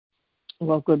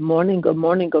Well, good morning,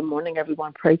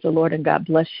 everyone. Praise the Lord and God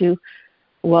bless you.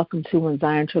 Welcome to When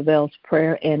Zion Travails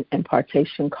Prayer and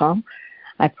Impartation Come.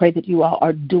 I pray that you all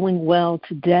are doing well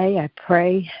today. I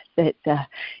pray that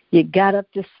you got up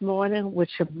this morning with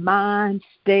your mind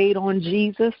stayed on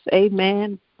Jesus.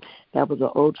 Amen. That was an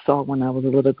old song when I was a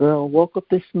little girl. Woke up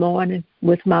this morning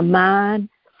with my mind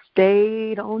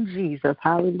stayed on Jesus.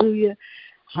 Hallelujah.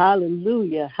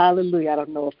 Hallelujah. Hallelujah. I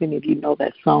don't know if any of you know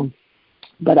that song,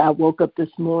 but I woke up this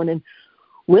morning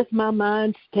with my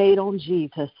mind stayed on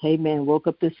Jesus. Amen. Woke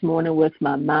up this morning with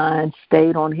my mind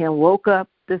stayed on him. Woke up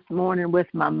this morning with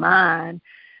my mind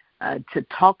to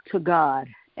talk to God.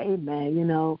 Amen. You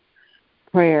know,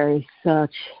 prayer is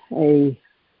such a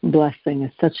blessing.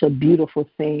 It's such a beautiful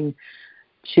thing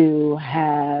to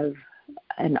have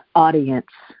an audience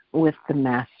with the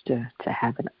Master, to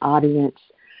have an audience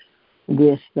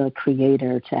with the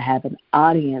Creator, to have an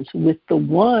audience with the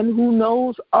one who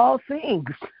knows all things,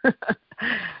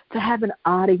 to have an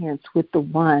audience with the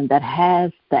one that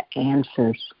has the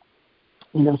answers.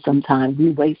 You know, sometimes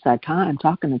we waste our time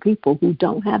talking to people who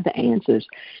don't have the answers.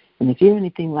 And if you're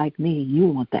anything like me, you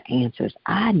want the answers.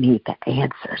 I need the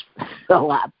answers. So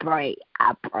I pray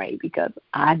because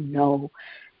I know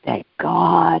that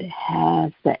God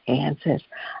has the answers.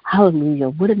 Hallelujah.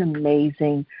 What an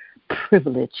amazing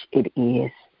privilege it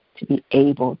is to be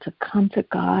able to come to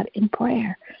God in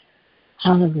prayer.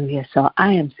 Hallelujah. So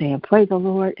I am saying, praise the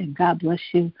Lord and God bless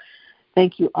you.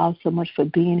 Thank you all so much for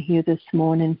being here this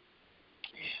morning.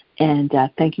 And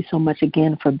thank you so much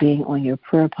again for being on your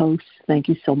prayer posts. Thank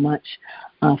you so much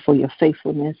for your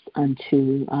faithfulness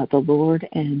unto the Lord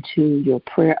and to your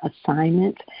prayer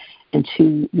assignment and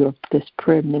to this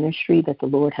prayer ministry that the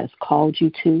Lord has called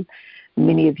you to.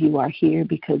 Many of you are here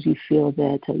because you feel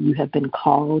that you have been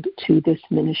called to this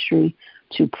ministry,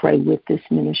 to pray with this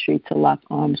ministry, to lock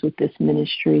arms with this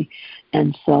ministry.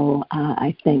 And so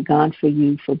I thank God for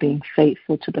you for being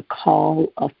faithful to the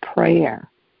call of prayer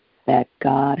that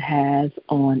God has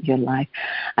on your life.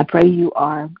 I pray you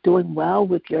are doing well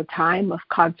with your time of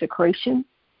consecration.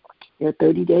 Your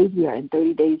 30 days, we are in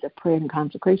 30 days of prayer and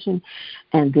consecration,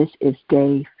 and this is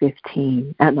day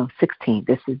 16.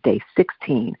 This is day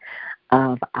 16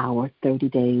 of our 30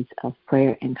 days of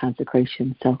prayer and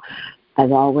consecration. So,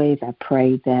 as always, I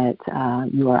pray that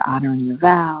you are honoring your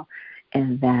vow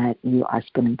and that you are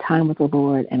spending time with the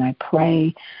Lord, and I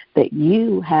pray that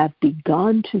you have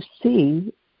begun to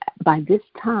see by this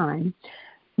time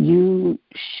you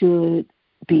should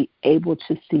be able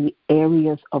to see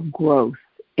areas of growth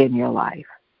in your life.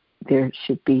 There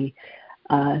should be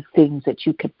things that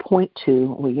you could point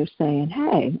to where you're saying,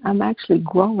 hey, I'm actually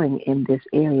growing in this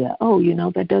area. Oh, you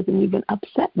know, that doesn't even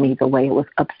upset me the way it was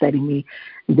upsetting me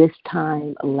this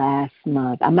time last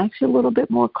month. I'm actually a little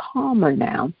bit more calmer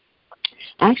now.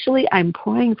 Actually, I'm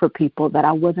praying for people that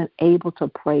I wasn't able to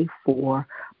pray for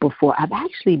before. I've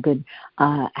actually been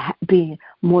being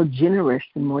more generous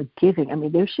and more giving. I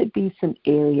mean, there should be some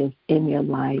areas in your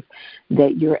life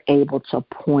that you're able to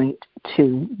point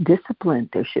to discipline.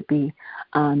 There should be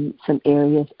some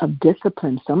areas of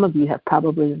discipline. Some of you have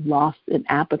probably lost an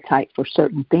appetite for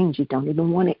certain things. You don't even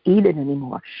want to eat it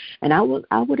anymore. And I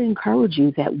would encourage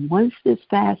you that once this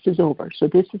fast is over, so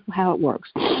this is how it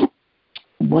works.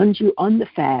 Once you're on the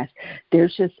fast,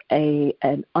 there's just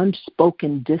an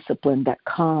unspoken discipline that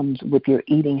comes with your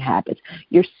eating habits.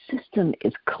 Your system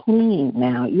is clean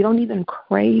now. You don't even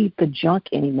crave the junk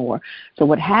anymore. So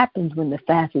what happens when the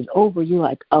fast is over, you're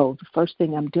like, oh, the first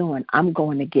thing I'm doing, I'm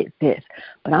going to get this.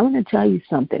 But I'm going to tell you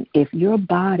something. If your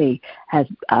body has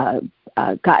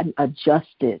gotten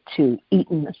adjusted to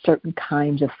eating certain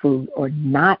kinds of food or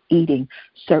not eating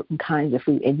certain kinds of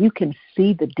food, and you can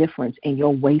see the difference in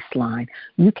your waistline,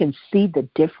 you can see the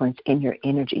difference in your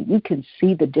energy, you can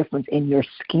see the difference in your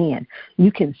skin,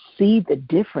 you can see the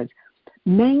difference.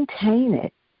 Maintain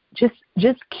it.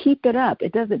 Just keep it up.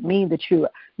 It doesn't mean that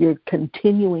you're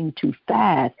continuing to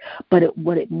fast, but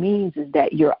what it means is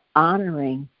that you're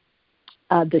honoring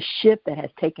the shift that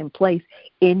has taken place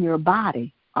in your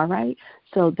body. All right,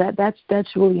 so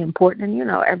that's really important.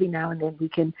 And every now and then we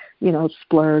can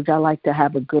splurge. I like to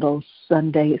have a good old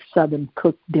Sunday Southern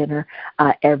cooked dinner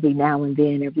every now and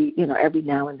then. Every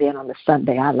now and then on the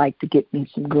Sunday, I like to get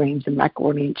me some greens and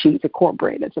macaroni and cheese and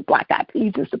cornbread and some black eyed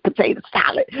peas and some potato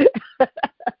salad.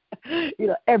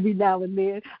 Every now and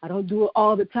then. I don't do it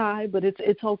all the time, but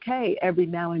it's okay every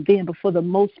now and then. But for the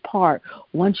most part,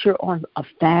 once you're on a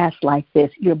fast like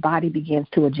this, your body begins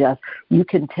to adjust. You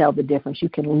can tell the difference. You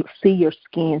can see your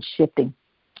skin shifting.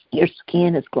 Your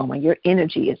skin is glowing. Your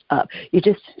energy is up. You're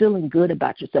just feeling good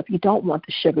about yourself. You don't want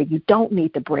the sugar. You don't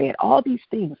need the bread. All these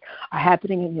things are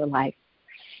happening in your life.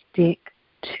 Stick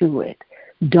to it.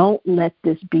 Don't let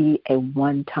this be a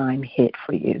one-time hit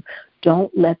for you.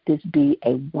 Don't let this be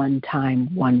a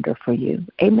one-time wonder for you.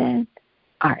 Amen?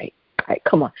 All right,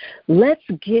 come on. Let's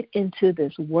get into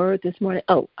this word this morning.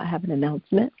 Oh, I have an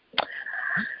announcement.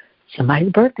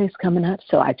 Somebody's birthday is coming up.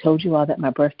 So I told you all that my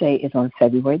birthday is on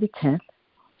February the 10th.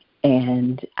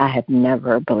 And I have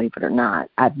never, believe it or not,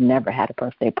 I've never had a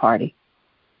birthday party.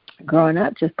 Growing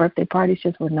up, just birthday parties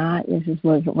just were not. It just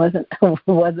wasn't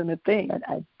a thing.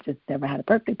 I just never had a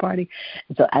birthday party.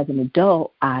 And so as an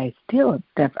adult, I've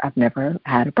never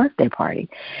had a birthday party.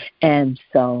 And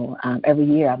so every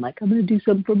year I'm like, I'm going to do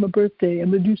something for my birthday.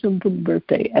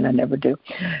 And I never do.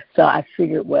 So I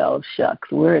figured, well, shucks,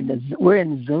 we're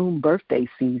in Zoom birthday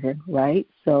season, right?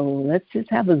 So let's just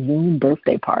have a Zoom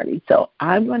birthday party. So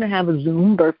I'm going to have a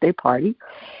Zoom birthday party,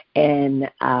 and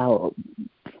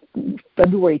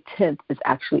February 10th is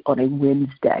actually on a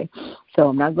Wednesday. So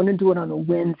I'm not going to do it on a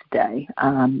Wednesday.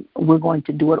 We're going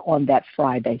to do it on that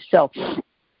Friday. So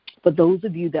for those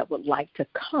of you that would like to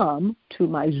come to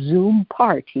my Zoom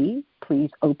party, please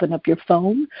open up your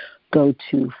phone, go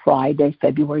to Friday,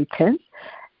 February 10th,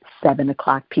 7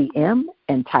 o'clock p.m.,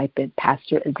 and type in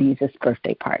Pastor Azizah's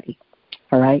birthday party.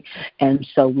 All right, and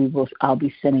so I'll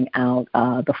be sending out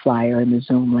the flyer and the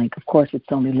Zoom link. Of course, it's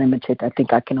only limited. I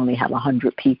think I can only have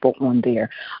 100 people on there,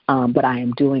 but I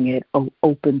am doing it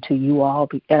open to you all.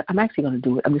 I'm actually going to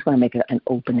do it. I'm just going to make it an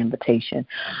open invitation,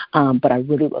 but I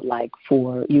really would like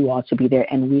for you all to be there.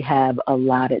 And we have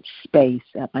allotted space.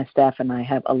 My staff and I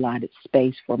have allotted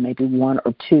space for maybe one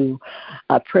or two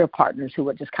prayer partners who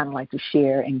would just kind of like to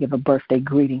share and give a birthday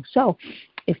greeting. So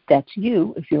if that's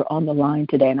you, if you're on the line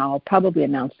today, and I'll probably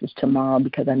announce this tomorrow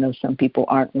because I know some people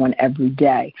aren't on every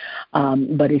day,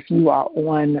 but if you are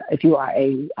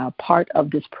a part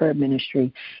of this prayer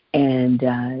ministry and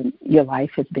your life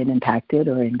has been impacted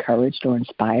or encouraged or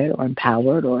inspired or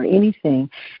empowered or anything,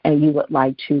 and you would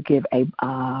like to give a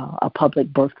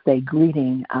public birthday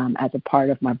greeting as a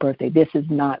part of my birthday, this is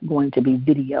not going to be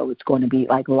video. It's going to be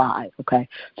like live, okay?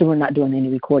 So we're not doing any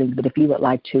recordings, but if you would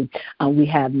like to, we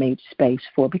have made space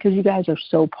because you guys are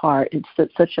it's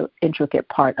such an intricate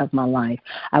part of my life.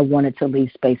 I wanted to leave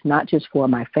space not just for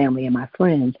my family and my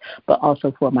friends, but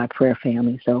also for my prayer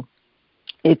family. So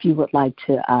if you would like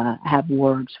to have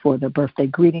words for the birthday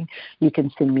greeting, you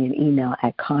can send me an email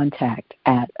at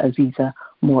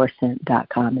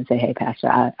contact@AzizahMorrison.com and say, hey,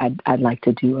 Pastor, I'd like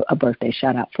to do a birthday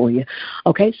shout-out for you.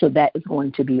 Okay, so that is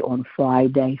going to be on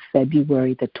Friday,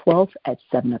 February the 12th at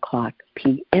 7 o'clock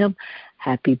p.m.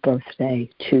 Happy birthday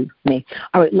to me.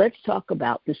 All right, let's talk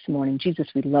about this morning. Jesus,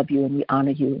 we love you and we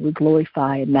honor you. We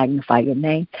glorify and magnify your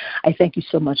name. I thank you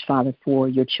so much, Father, for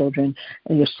your children,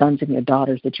 your sons and your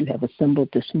daughters that you have assembled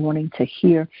this morning to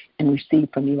hear and receive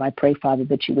from you. I pray, Father,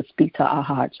 that you would speak to our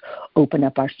hearts, open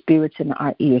up our spirits and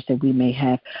our ears that we may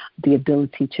have the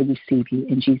ability to receive you.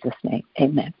 In Jesus' name,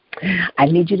 amen. I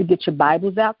need you to get your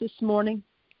Bibles out this morning.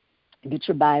 Get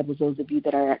your Bibles. Those of you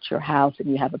that are at your house and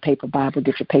you have a paper Bible,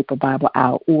 get your paper Bible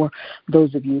out. Or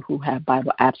those of you who have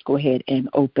Bible apps, go ahead and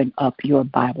open up your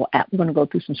Bible app. We're going to go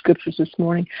through some scriptures this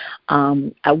morning.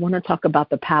 I want to talk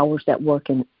about the powers that work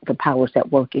in you, the powers that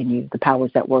work in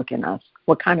us.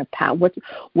 What kind of power?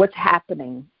 What's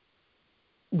happening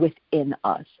within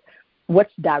us?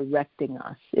 What's directing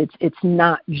us? It's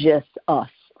not just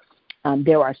us.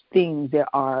 There are things, there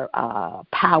are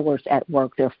powers at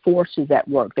work, there are forces at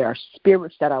work, there are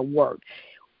spirits that are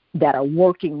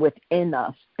working within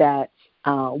us that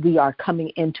we are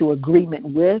coming into agreement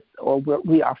with, or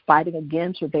we are fighting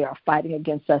against, or they are fighting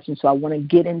against us. And so I want to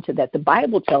get into that. The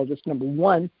Bible tells us, number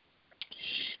one,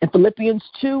 in Philippians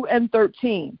 2 and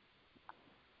 13.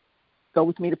 Go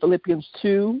with me to Philippians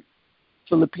 2.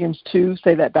 Philippians 2,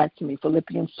 say that back to me.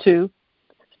 Philippians 2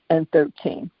 and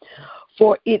 13.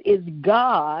 For it is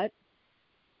God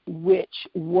which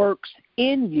works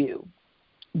in you,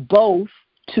 both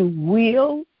to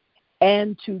will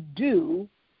and to do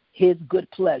his good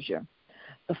pleasure.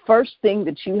 The first thing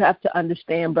that you have to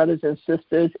understand, brothers and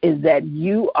sisters, is that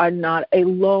you are not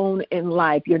alone in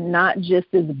life. You're not just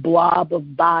this blob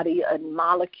of body and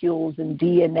molecules and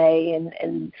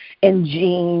DNA and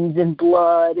genes and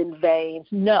blood and veins.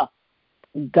 No,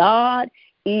 God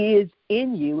is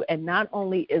in you, and not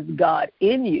only is God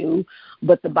in you,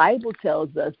 but the Bible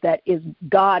tells us that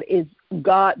God,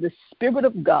 the Spirit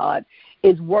of God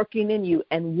is working in you.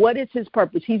 And what is his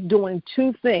purpose? He's doing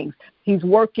two things. He's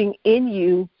working in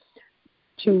you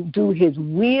to do his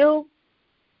will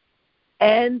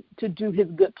and to do his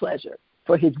good pleasure,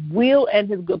 for his will and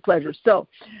his good pleasure. So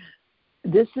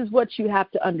this is what you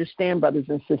have to understand, brothers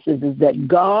and sisters, is that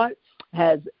God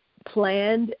has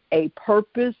planned a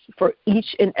purpose for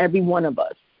each and every one of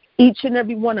us. Each and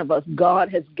every one of us, God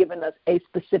has given us a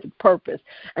specific purpose.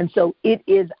 And so it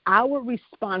is our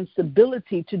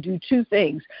responsibility to do two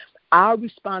things. Our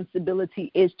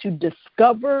responsibility is to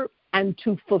discover and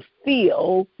to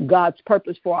fulfill God's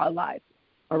purpose for our life.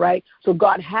 All right? So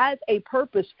God has a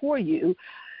purpose for you.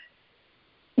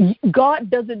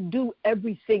 God doesn't do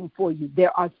everything for you.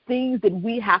 There are things that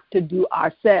we have to do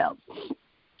ourselves.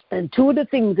 And two of the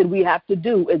things that we have to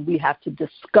do is we have to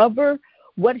discover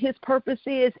what his purpose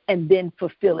is and then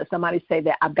fulfill it. Somebody say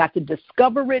that. I've got to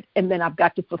discover it and then I've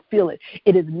got to fulfill it.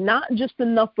 It is not just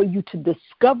enough for you to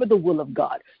discover the will of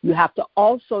God. You have to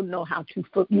also know how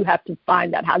to, you have to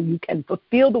find out how you can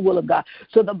fulfill the will of God.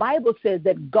 So the Bible says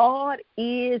that God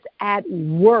is at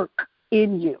work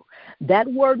in you. That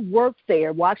word work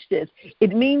there, watch this,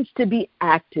 it means to be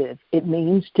active. It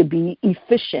means to be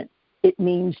efficient. It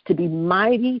means to be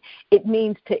mighty. It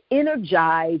means to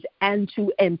energize and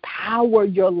to empower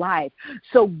your life.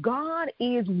 So God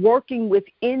is working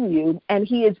within you, and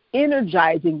he is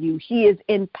energizing you. He is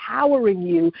empowering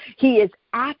you. He is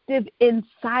active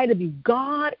inside of you.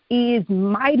 God is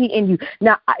mighty in you.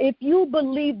 Now, if you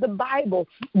believe the Bible,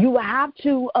 you have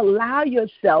to allow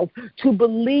yourself to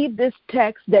believe this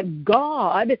text that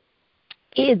God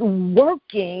is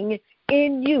working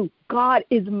in you. God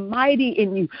is mighty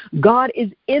in you. God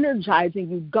is energizing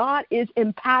you. God is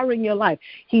empowering your life.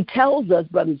 He tells us,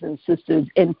 brothers and sisters,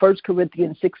 in 1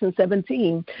 Corinthians 6 and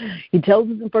 17, he tells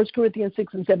us in 1 Corinthians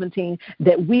 6 and 17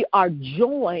 that we are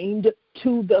joined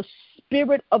to the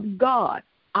Spirit of God.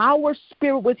 Our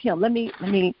spirit with him. Let me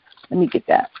get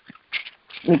that.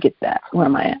 Let me get that. Where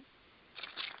am I at?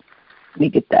 Let me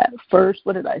get that. First,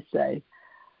 what did I say?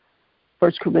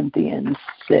 1 Corinthians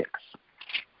 6.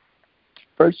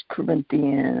 1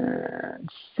 Corinthians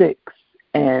 6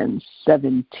 and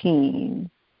 17.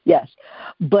 Yes.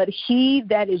 But he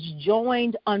that is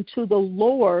joined unto the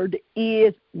Lord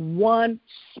is one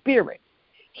spirit.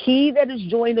 He that is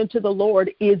joined unto the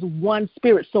Lord is one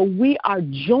spirit. So we are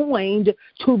joined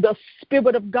to the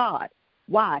Spirit of God.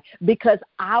 Why? Because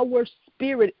our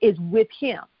spirit is with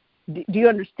him. Do you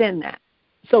understand that?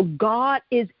 So God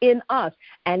is in us,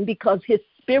 and because his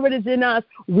Spirit is in us,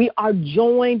 we are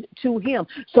joined to him.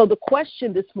 So the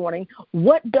question this morning,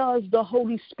 what does the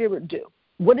Holy Spirit do?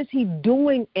 What is he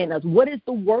doing in us? What is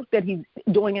the work that he's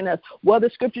doing in us? Well, the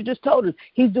scripture just told us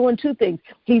he's doing two things.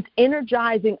 He's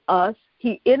energizing us.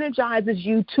 He energizes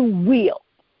you to will.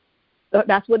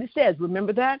 That's what it says.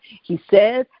 Remember that? He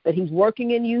says that he's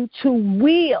working in you to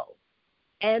will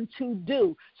and to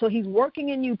do. So he's working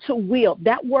in you to will.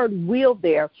 That word will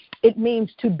there, it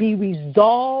means to be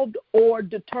resolved or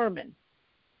determined.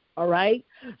 All right?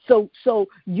 So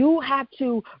you have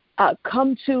to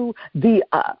come to the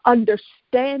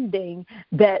understanding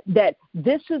that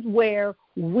this is where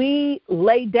we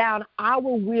lay down our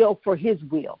will for his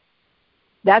will.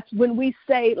 That's when we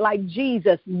say, like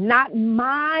Jesus, not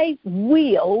my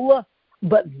will,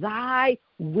 but thy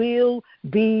will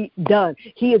be done.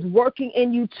 He is working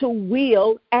in you to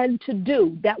will and to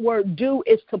do. That word do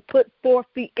is to put forth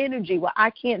the energy. Well,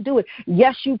 I can't do it.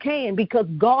 Yes, you can, because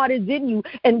God is in you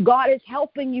and God is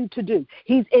helping you to do.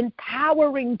 He's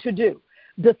empowering to do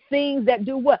the things that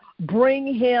do what?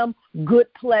 Bring him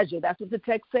good pleasure. That's what the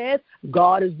text says.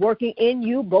 God is working in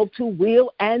you both to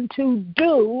will and to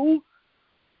do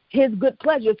his good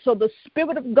pleasure. So the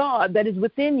Spirit of God that is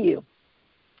within you,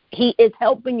 he is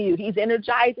helping you. He's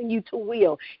energizing you to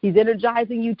will. He's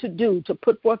energizing you to do, to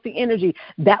put forth the energy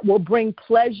that will bring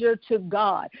pleasure to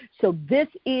God. So this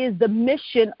is the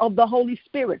mission of the Holy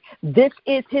Spirit. This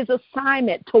is his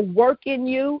assignment, to work in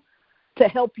you, to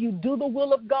help you do the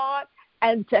will of God,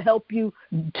 and to help you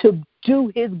to do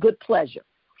his good pleasure.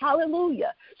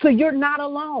 Hallelujah. So you're not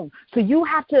alone. So you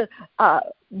have to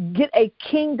get a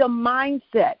kingdom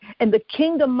mindset. And the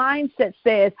kingdom mindset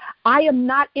says, I am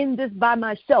not in this by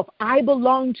myself. I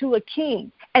belong to a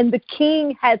king. And the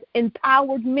king has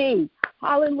empowered me,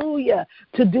 hallelujah,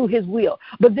 to do his will.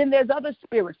 But then there's other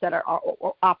spirits that are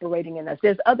operating in us.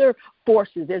 There's other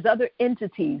forces. There's other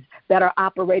entities that are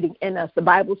operating in us. The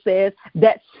Bible says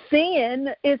that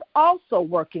sin is also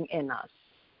working in us.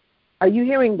 Are you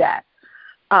hearing that?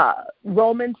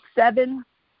 Romans 7,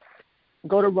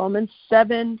 go to Romans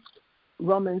 7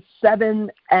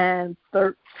 and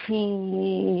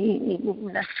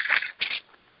 13.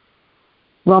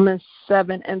 Romans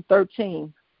 7 and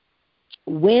 13.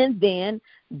 When then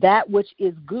that which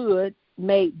is good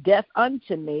made death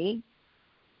unto me,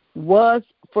 was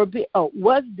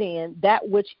then that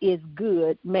which is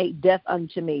good made death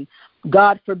unto me?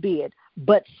 God forbid.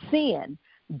 But sin,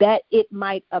 that it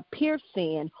might appear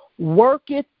sin,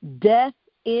 worketh death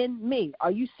in me.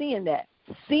 Are you seeing that?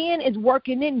 Sin is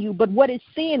working in you, but what is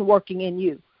sin working in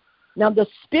you? Now the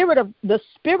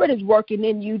Spirit is working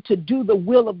in you to do the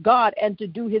will of God and to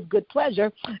do his good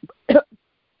pleasure.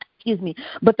 Excuse me.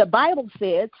 But the Bible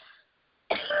says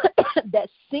that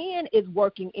sin is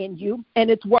working in you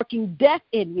and it's working death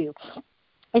in you.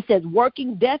 It says,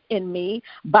 working death in me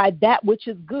by that which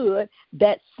is good,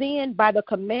 that sin by the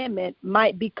commandment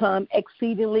might become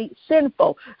exceedingly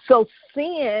sinful. So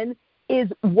sin is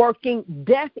working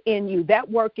death in you. That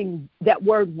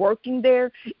word working there,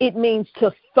 it means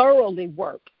to thoroughly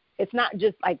work. It's not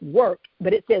just like work,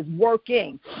 but it says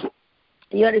working.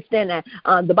 You understand that?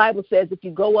 The Bible says, if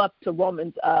you go up to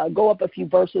Romans, go up a few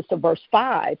verses to verse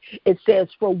 5, it says,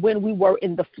 for when we were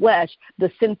in the flesh,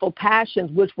 the sinful passions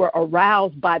which were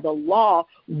aroused by the law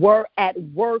were at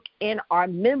work in our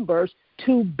members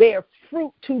to bear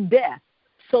fruit to death.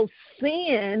 So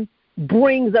sin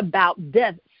brings about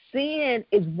death. Sin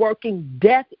is working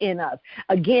death in us.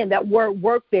 Again, that word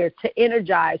work there, to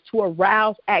energize, to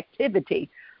arouse activity.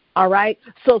 All right.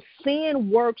 So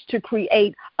sin works to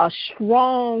create a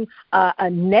strong,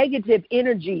 negative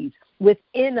energies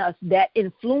within us that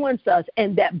influence us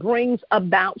and that brings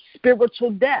about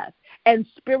spiritual death and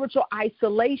spiritual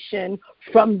isolation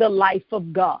from the life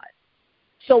of God.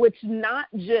 So it's not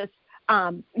just,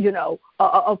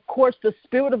 of course, the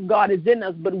Spirit of God is in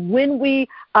us, but when we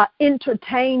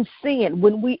entertain sin,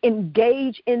 when we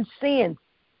engage in sin,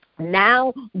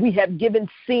 now we have given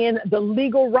sin the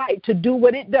legal right to do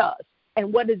what it does.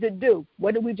 And what does it do?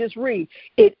 What did we just read?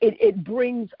 It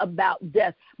brings about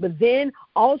death. But then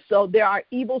also there are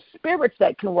evil spirits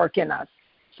that can work in us.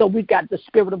 So we've got the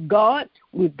Spirit of God,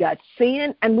 we've got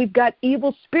sin, and we've got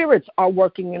evil spirits are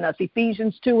working in us.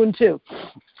 Ephesians 2:2.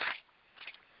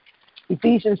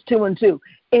 Ephesians 2:2.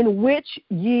 In which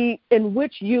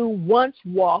you once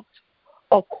walked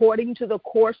according to the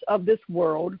course of this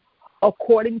world,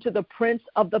 according to the prince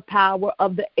of the power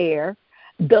of the air,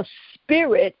 the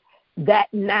spirit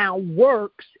that now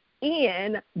works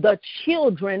in the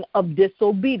children of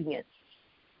disobedience.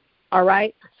 All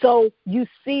right? So you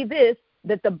see this,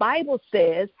 that the Bible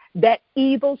says that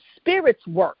evil spirits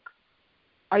work.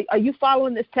 Are you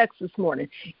following this text this morning?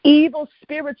 Evil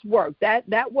spirits work. That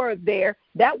word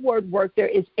work there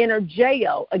is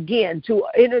energeo, again, to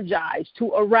energize,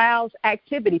 to arouse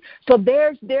activity. So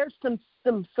there's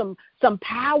some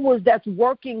powers that's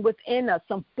working within us,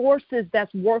 some forces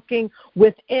that's working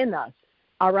within us.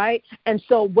 All right? And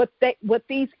so what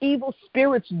these evil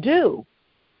spirits do,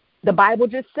 the Bible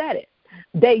just said it.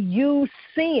 They use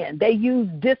sin, they use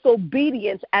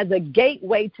disobedience as a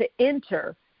gateway to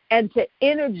enter and to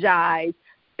energize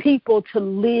people to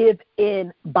live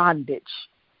in bondage.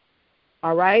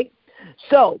 All right?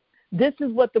 So this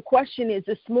is what the question is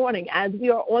this morning. As we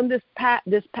are on this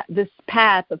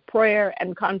path of prayer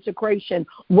and consecration,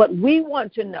 what we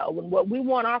want to know and what we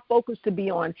want our focus to be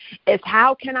on is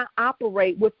how can I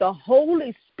operate with the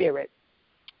Holy Spirit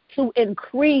to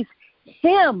increase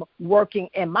him working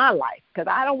in my life, because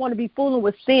I don't want to be fooling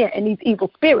with sin and these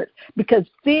evil spirits, because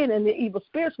sin and the evil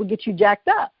spirits will get you jacked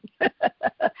up.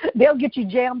 They'll get you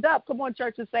jammed up. Come on,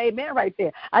 church, and say amen right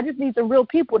there. I just need some real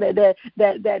people that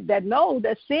know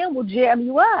that sin will jam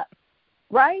you up,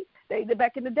 right?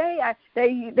 Back in the day,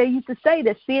 they used to say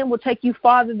that sin will take you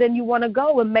farther than you want to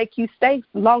go and make you stay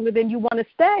longer than you want to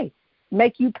stay,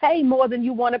 make you pay more than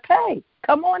you want to pay.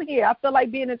 Come on here. I feel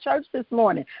like being in church this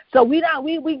morning. So we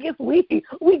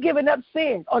giving up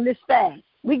sin on this fast.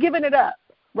 We giving it up,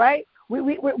 right?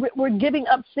 We're giving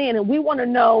up sin, and we want to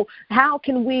know how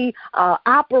can we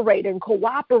operate and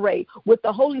cooperate with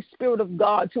the Holy Spirit of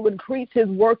God to increase his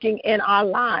working in our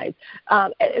lives.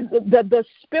 The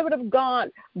Spirit of God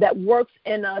that works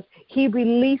in us, he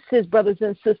releases, brothers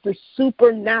and sisters,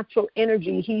 supernatural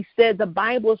energy. He said, the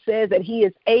Bible says that he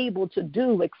is able to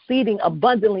do exceeding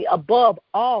abundantly above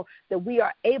all that we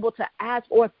are able to ask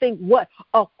or think. What?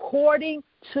 According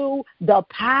to the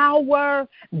power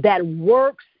that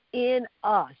works in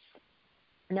us.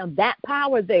 Now that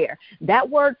power there, that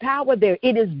word power there,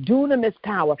 it is dunamis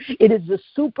power. It is the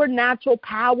supernatural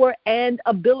power and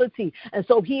ability. And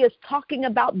so he is talking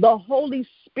about the Holy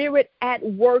Spirit at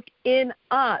work in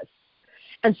us.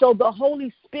 And so the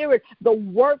Holy Spirit, the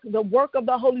work of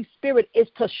the Holy Spirit is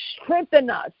to strengthen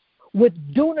us with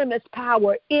dunamis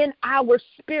power in our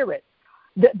spirit.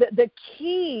 The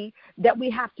key that we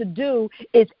have to do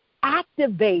is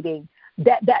activating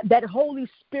that Holy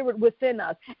Spirit within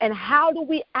us. And how do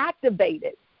we activate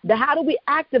it? One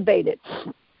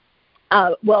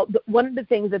of the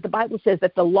things that the Bible says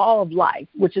that the law of life,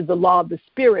 which is the law of the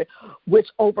Spirit, which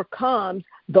overcomes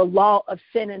the law of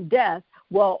sin and death,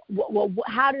 what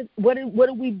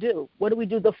do we do? What do we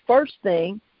do? The first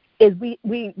thing is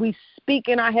we speak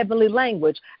in our heavenly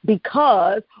language,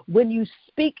 because when you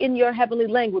speak in your heavenly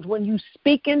language, when you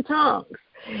speak in tongues,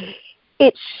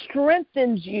 it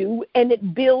strengthens you and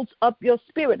it builds up your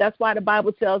spirit. That's why the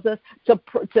Bible tells us to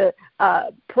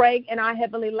pray in our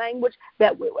heavenly language,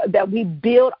 that we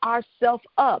build ourselves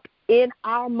up in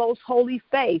our most holy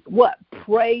faith. What?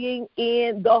 Praying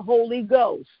in the Holy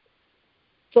Ghost.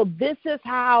 So this is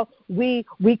how we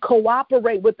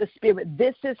cooperate with the Spirit.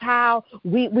 This is how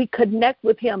we connect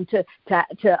with Him to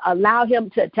allow Him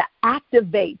to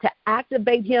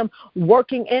activate Him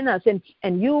working in us.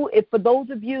 And you, if for those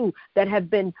of you that have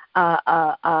been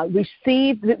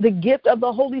received the gift of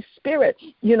the Holy Spirit,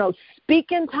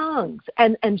 speak in tongues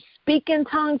and speak in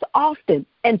tongues often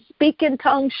and speak in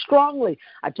tongues strongly.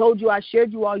 I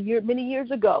shared you all many years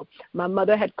ago. My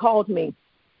mother had called me.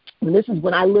 And this is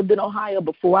when I lived in Ohio,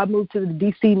 before I moved to the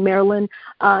D.C., Maryland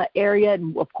area,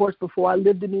 and, of course, before I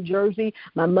lived in New Jersey.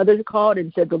 My mother called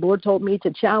and said, the Lord told me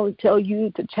to challenge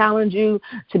you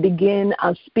to begin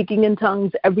speaking in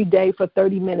tongues every day for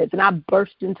 30 minutes. And I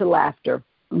burst into laughter.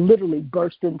 Literally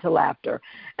burst into laughter.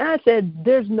 And I said,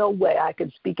 there's no way I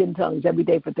could speak in tongues every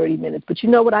day for 30 minutes. But you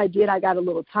know what I did? I got a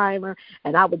little timer,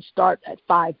 and I would start at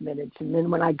 5 minutes. And then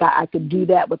when I could do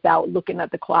that without looking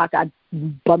at the clock, I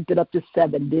bumped it up to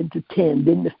 7, then to 10,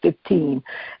 then to 15.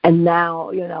 And now,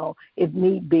 if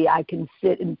need be, I can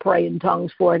sit and pray in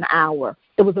tongues for an hour.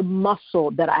 It was a muscle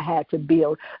that I had to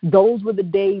build. Those were the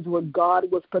days where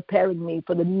God was preparing me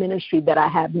for the ministry that I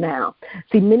have now.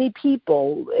 See, many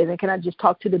people, and can I just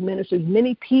talk to the ministers?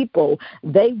 Many people,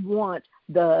 they want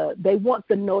the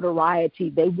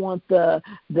notoriety, they want the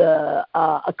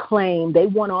acclaim, they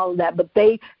want all of that, but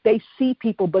they see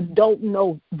people but don't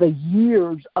know the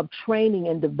years of training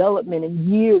and development and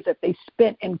years that they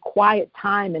spent in quiet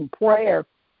time and prayer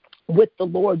with the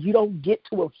Lord. You don't get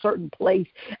to a certain place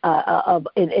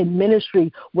in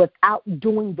ministry without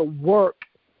doing the work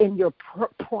in your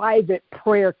private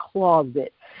prayer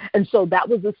closet. And so that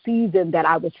was a season that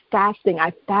I was fasting.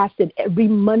 I fasted every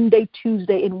Monday,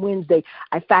 Tuesday, and Wednesday.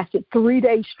 I fasted 3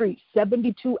 days straight,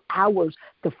 72 hours,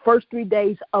 the first 3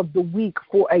 days of the week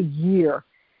for a year.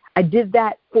 I did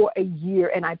that for a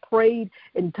year, and I prayed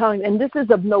in tongues. And this is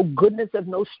of no goodness, of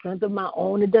no strength of my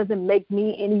own. It doesn't make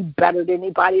me any better than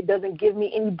anybody. It doesn't give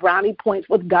me any brownie points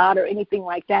with God or anything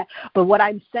like that. But what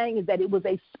I'm saying is that it was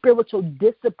a spiritual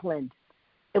discipline.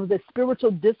 It was a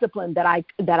spiritual discipline that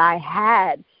I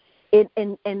had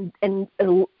in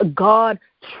God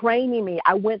training me.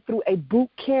 I went through a boot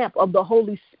camp of the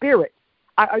Holy Spirit.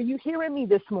 Are you hearing me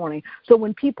this morning? So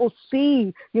when people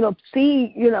see, I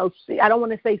don't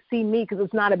want to say see me because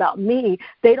it's not about me.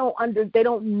 They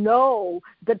don't know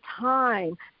the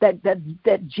time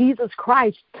that Jesus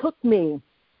Christ took me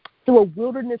through a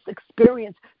wilderness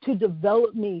experience to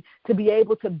develop me to be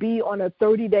able to be on a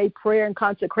 30-day prayer and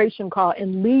consecration call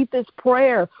and lead this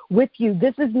prayer with you.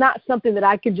 This is not something that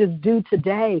I could just do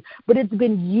today, but it's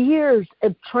been years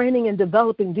of training and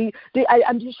developing.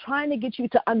 I'm just trying to get you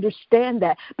to understand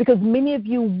that, because many of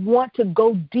you want to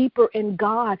go deeper in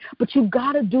God, but you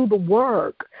got to do the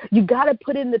work. You got to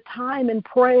put in the time in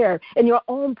prayer, in your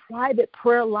own private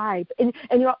prayer life, in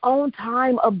your own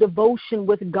time of devotion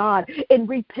with God, in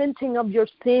repenting of your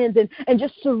sins and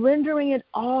just surrendering it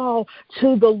all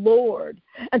to the Lord.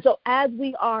 And so as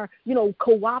we are,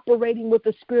 cooperating with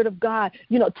the Spirit of God,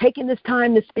 taking this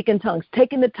time to speak in tongues,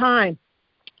 taking the time.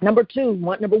 Number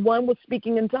one was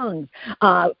speaking in tongues,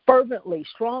 fervently,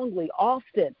 strongly,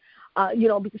 often.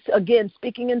 Because again,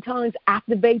 speaking in tongues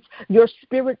activates your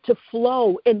spirit to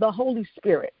flow in the Holy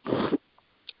Spirit.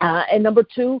 And number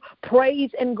 2,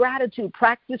 praise and gratitude.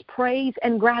 Practice praise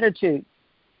and gratitude.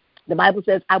 The Bible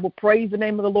says, I will praise the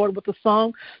name of the Lord with a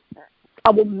song.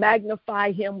 I will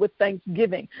magnify him with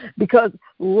thanksgiving, because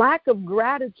lack of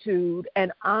gratitude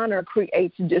and honor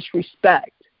creates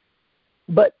disrespect.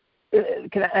 But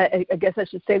I guess I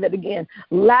should say that again.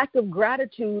 Lack of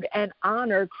gratitude and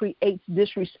honor creates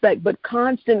disrespect, but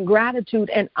constant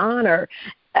gratitude and honor,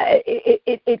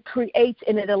 it creates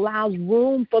and it allows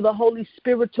room for the Holy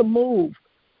Spirit to move.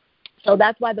 So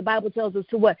that's why the Bible tells us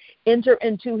to what? Enter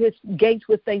into his gates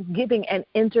with thanksgiving and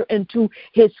enter into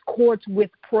his courts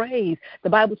with praise. The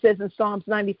Bible says in Psalms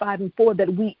 95:4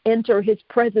 that we enter his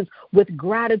presence with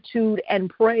gratitude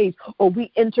and praise, or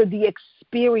we enter the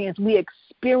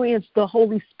experience the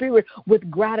Holy Spirit with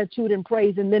gratitude and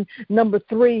praise. And then number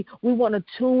 3, we want to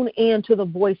tune in to the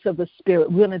voice of the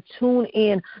Spirit. We want to tune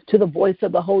in to the voice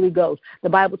of the Holy Ghost. The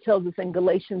Bible tells us in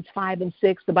Galatians 5 and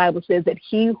 6, the Bible says that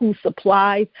he who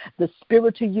supplies the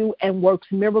Spirit to you and works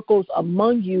miracles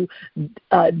among you,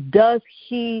 does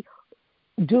he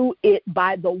do it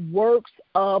by the works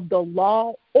of the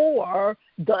law or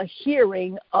the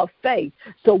hearing of faith?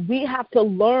 So we have to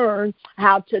learn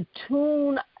how to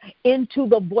tune into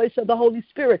the voice of the Holy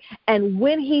Spirit. And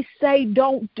when he say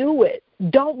don't do it,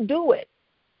 don't do it.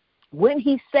 When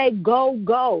he say go,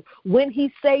 go. When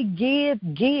he say give,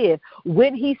 give.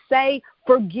 When he say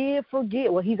forgive,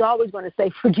 forgive. Well, he's always going to say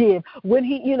forgive. When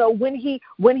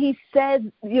he says,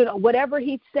 whatever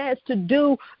he says to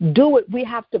do, do it. We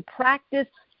have to practice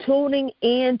tuning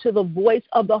in to the voice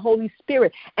of the Holy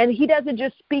Spirit. And he doesn't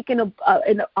just speak in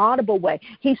an audible way.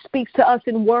 He speaks to us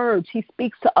in words. He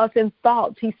speaks to us in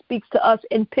thoughts. He speaks to us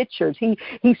in pictures. He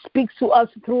speaks to us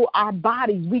through our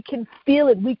bodies. We can feel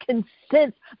it. We can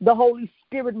sense the Holy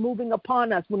Spirit moving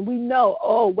upon us when we know,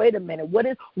 oh, wait a minute, what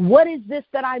is this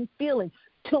that I'm feeling?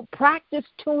 To practice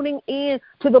tuning in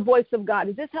to the voice of God.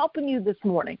 Is this helping you this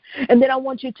morning? And then I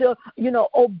want you to,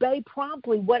 obey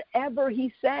promptly whatever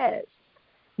he says.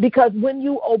 Because when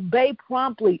you obey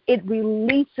promptly, it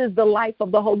releases the life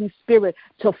of the Holy Spirit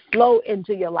to flow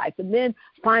into your life. And then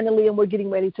finally, and we're getting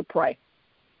ready to pray,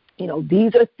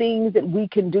 these are things that we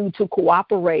can do to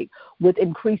cooperate with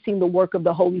increasing the work of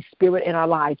the Holy Spirit in our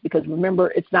lives. Because remember,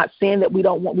 it's not sin that we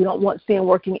don't want sin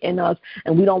working in us,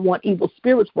 and we don't want evil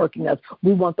spirits working in us.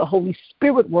 We want the Holy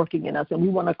Spirit working in us, and we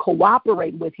want to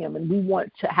cooperate with him, and we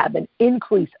want to have an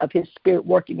increase of his Spirit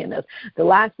working in us. The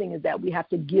last thing is that we have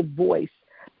to give voice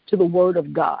to the Word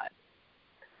of God.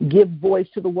 Give voice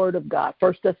to the Word of God.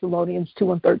 1 Thessalonians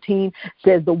 2 and 13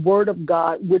 says the Word of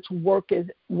God which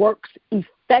works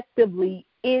effectively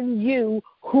in you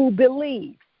who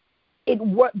believe.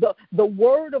 The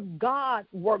Word of God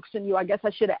works in you. I guess I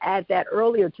should have added that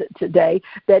earlier today,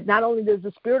 that not only does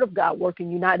the Spirit of God work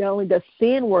in you, not only does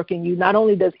sin work in you, not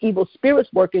only does evil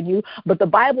spirits work in you, but the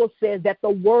Bible says that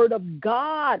the Word of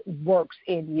God works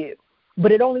in you.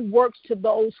 But it only works to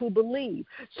those who believe.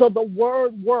 So the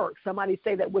Word works. Somebody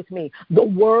say that with me. The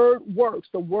Word works.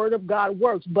 The Word of God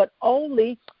works, but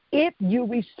only if you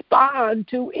respond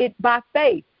to it by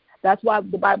faith. That's why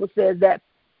the Bible says that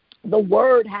the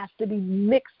Word has to be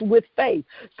mixed with faith.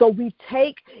 So we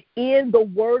take in the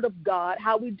Word of God,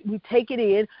 how we take it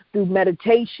in through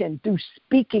meditation, through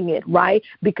speaking it, right?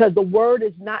 Because the Word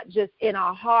is not just in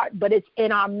our heart, but it's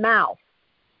in our mouth.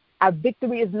 Our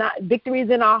victory is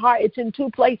in our heart. It's in 2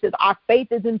 places. Our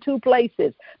faith is in 2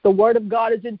 places. The Word of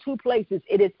God is in 2 places.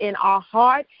 It is in our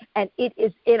heart and it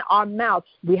is in our mouth.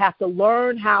 We have to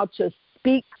learn how to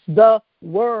speak the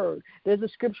Word. There's a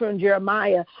scripture in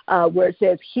Jeremiah where it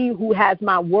says, he who has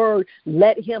my word,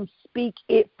 let him speak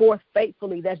it forth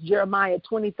faithfully. That's Jeremiah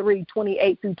 23,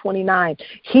 28 through 29.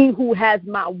 He who has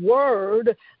my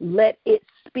word, let it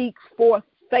speak forth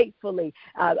faithfully.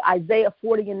 Isaiah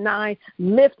 40 and 9,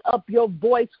 lift up your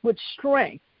voice with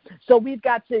strength. So we've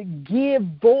got to give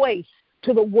voice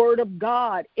to the Word of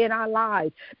God in our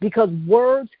lives, because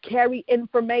words carry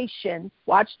information.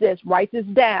 Watch this, write this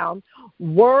down.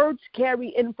 Words carry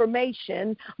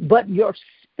information, but your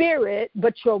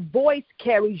voice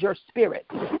carries your spirit.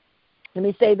 Let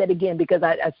me say that again, because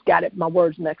I got my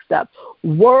words mixed up.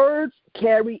 Words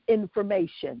carry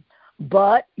information,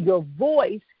 but your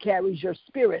voice carries your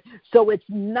spirit. So it's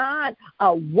not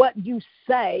what you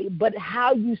say, but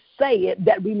how you say it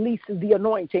that releases the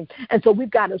anointing. And so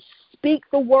we've got to speak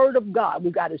the Word of God.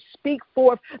 We've got to speak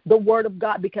forth the Word of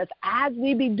God, because as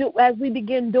we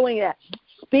begin doing that,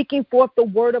 speaking forth the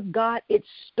Word of God, it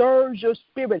stirs your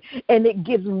spirit, and it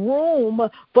gives room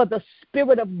for the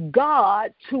Spirit of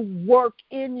God to work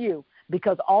in you.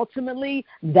 Because ultimately,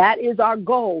 that is our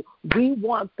goal. We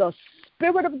want the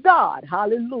Spirit of God,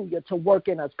 hallelujah, to work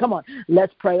in us. Come on,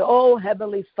 let's pray. Oh,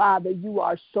 Heavenly Father, you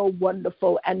are so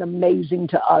wonderful and amazing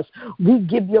to us. We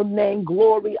give your name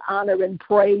glory, honor, and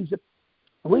praise.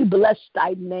 We bless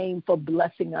thy name for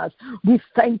blessing us. We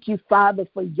thank you, Father,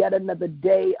 for yet another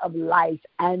day of life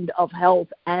and of health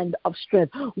and of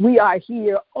strength. We are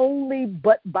here only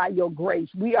but by your grace.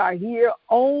 We are here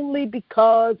only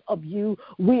because of you.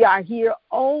 We are here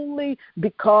only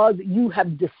because you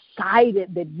have decided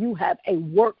decided that you have a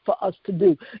work for us to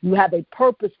do. You have a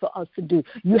purpose for us to do.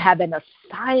 You have an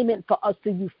assignment for us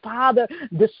to do. Father,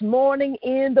 this morning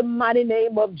in the mighty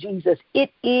name of Jesus,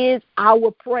 it is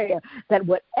our prayer that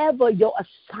whatever your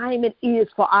assignment is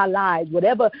for our lives,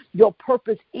 whatever your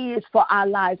purpose is for our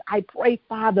lives, I pray,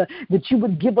 Father, that you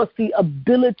would give us the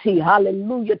ability,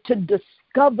 hallelujah, to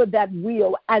discover that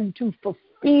will and to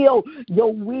fulfill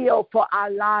your will for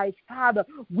our lives. Father,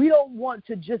 we don't want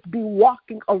to just be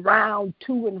walking around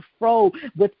to and fro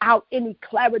without any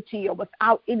clarity or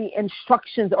without any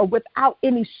instructions or without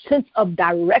any sense of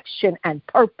direction and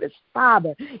purpose.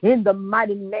 Father, in the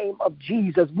mighty name of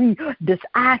Jesus, we just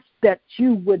ask that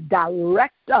you would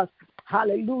direct us,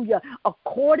 hallelujah,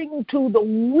 according to the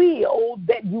will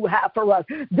that you have for us.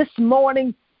 This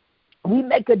morning, we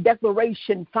make a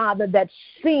declaration, Father, that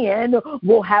sin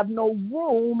will have no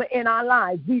room in our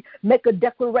lives. We make a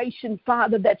declaration,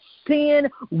 Father, that sin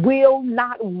will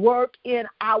not work in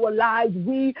our lives.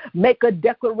 We make a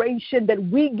declaration that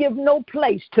we give no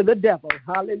place to the devil.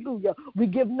 Hallelujah. We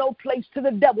give no place to the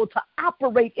devil to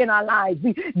operate in our lives.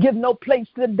 We give no place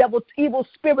to the devil's evil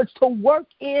spirits to work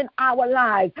in our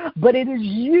lives. But it is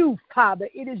you, Father.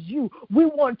 It is you. We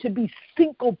want to be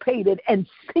syncopated and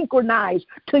synchronized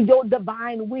to your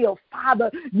divine will. Father,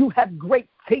 you have great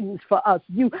things for us.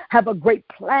 You have a great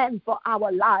plan for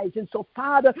our lives. And so,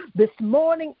 Father, this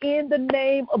morning in the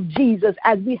name of Jesus,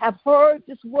 as we have heard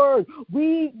this word,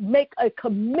 we make a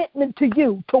commitment to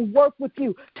you, to work with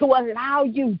you, to allow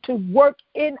you to work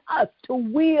in us, to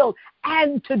will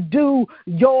and to do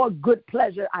your good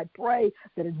pleasure. I pray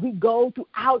that as we go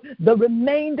throughout the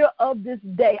remainder of this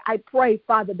day, I pray,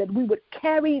 Father, that we would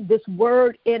carry this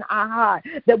word in our heart,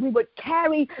 that we would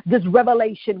carry this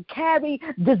revelation, carry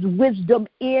this wisdom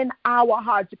in our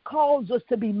hearts. It calls us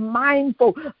to be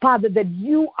mindful, Father, that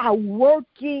you are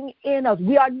working in us.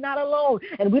 We are not alone,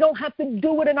 and we don't have to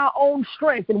do it in our own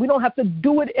strength, and we don't have to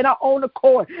do it in our own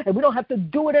accord, and we don't have to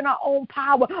do it in our own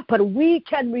power, but we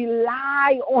can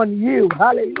rely on you.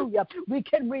 Hallelujah. We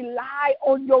can rely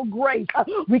on your grace.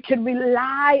 We can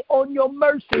rely on your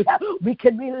mercy. We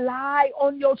can rely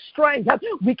on your strength.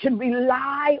 We can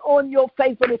rely on your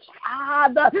faithfulness.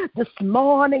 Father, this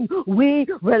morning we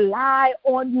rely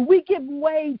on you. We give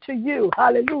way to you,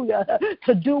 hallelujah,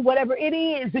 to do whatever it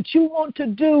is that you want to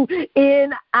do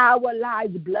in our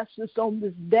lives. Bless us on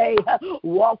this day.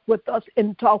 Walk with us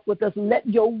and talk with us. Let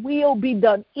your will be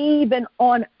done even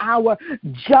on our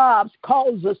jobs.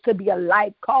 Cause us to be a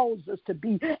light. Cause us to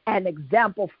be an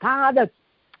example. Father,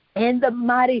 in the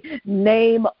mighty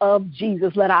name of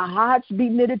Jesus, let our hearts be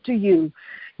knitted to you.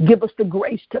 Give us the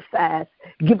grace to fast.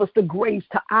 Give us the grace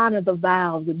to honor the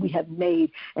vows that we have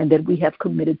made and that we have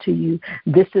committed to you.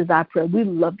 This is our prayer. We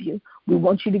love you. We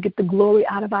want you to get the glory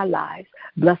out of our lives.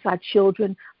 Bless our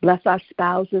children. Bless our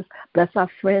spouses. Bless our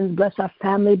friends. Bless our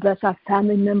family. Bless our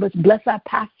family members. Bless our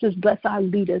pastors. Bless our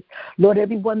leaders. Lord,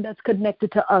 everyone that's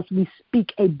connected to us, we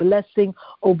speak a blessing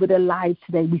over their lives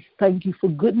today. We thank you for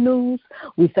good news.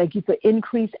 We thank you for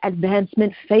increase,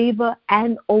 advancement, favor,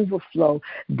 and overflow.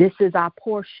 This is our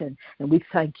portion, and we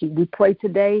thank you. We pray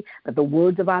today that the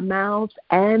words of our mouths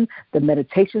and the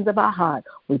meditations of our heart,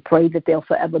 we pray that they'll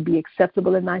forever be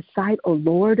acceptable in thy sight. Oh,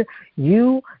 Lord,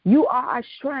 you are our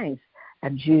strength,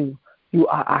 and you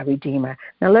are our Redeemer.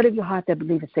 Now let your heart that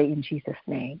believe and say, in Jesus'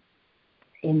 name.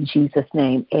 In Jesus'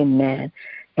 name, amen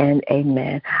and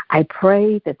amen. I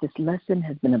pray that this lesson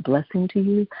has been a blessing to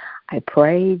you. I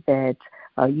pray that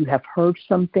you have heard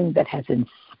something that has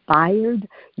inspired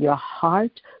your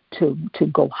heart to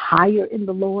go higher in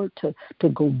the Lord, to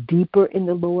go deeper in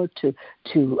the Lord, to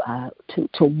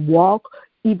walk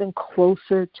even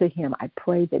closer to him. I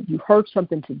pray that you heard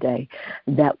something today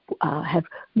that have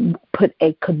put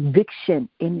a conviction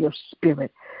in your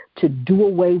spirit to do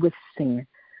away with sin,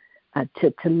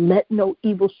 to let no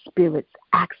evil spirits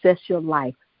access your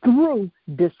life through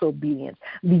disobedience.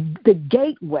 The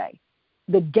gateway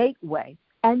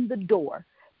and the door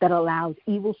that allows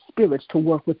evil spirits to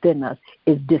work within us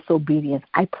is disobedience.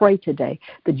 I pray today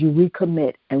that you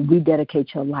recommit and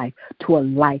rededicate your life to a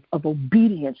life of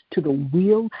obedience to the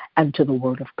will and to the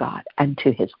word of God and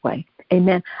to his way.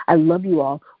 Amen. I love you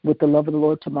all with the love of the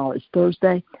Lord. Tomorrow is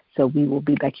Thursday, so we will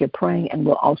be back here praying, and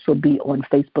we'll also be on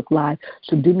Facebook Live.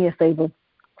 So do me a favor.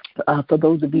 For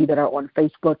those of you that are on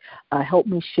Facebook, help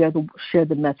me share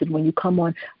the message. When you come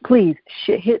on, please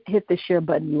hit the share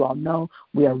button. You all know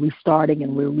we are restarting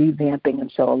and we're revamping,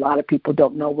 and so a lot of people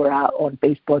don't know we're out on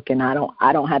Facebook, and I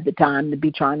don't have the time to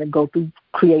be trying to go through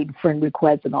creating friend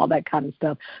requests and all that kind of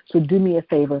stuff. So do me a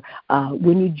favor,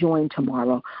 when you join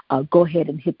tomorrow, go ahead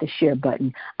and hit the share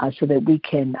button so that we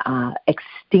can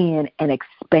extend and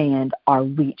expand our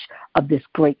reach of this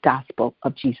great gospel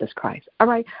of Jesus Christ. All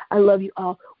right, I love you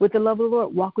all. With the love of the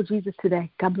Lord, walk with Jesus today.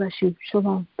 God bless you.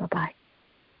 Shalom. Bye-bye.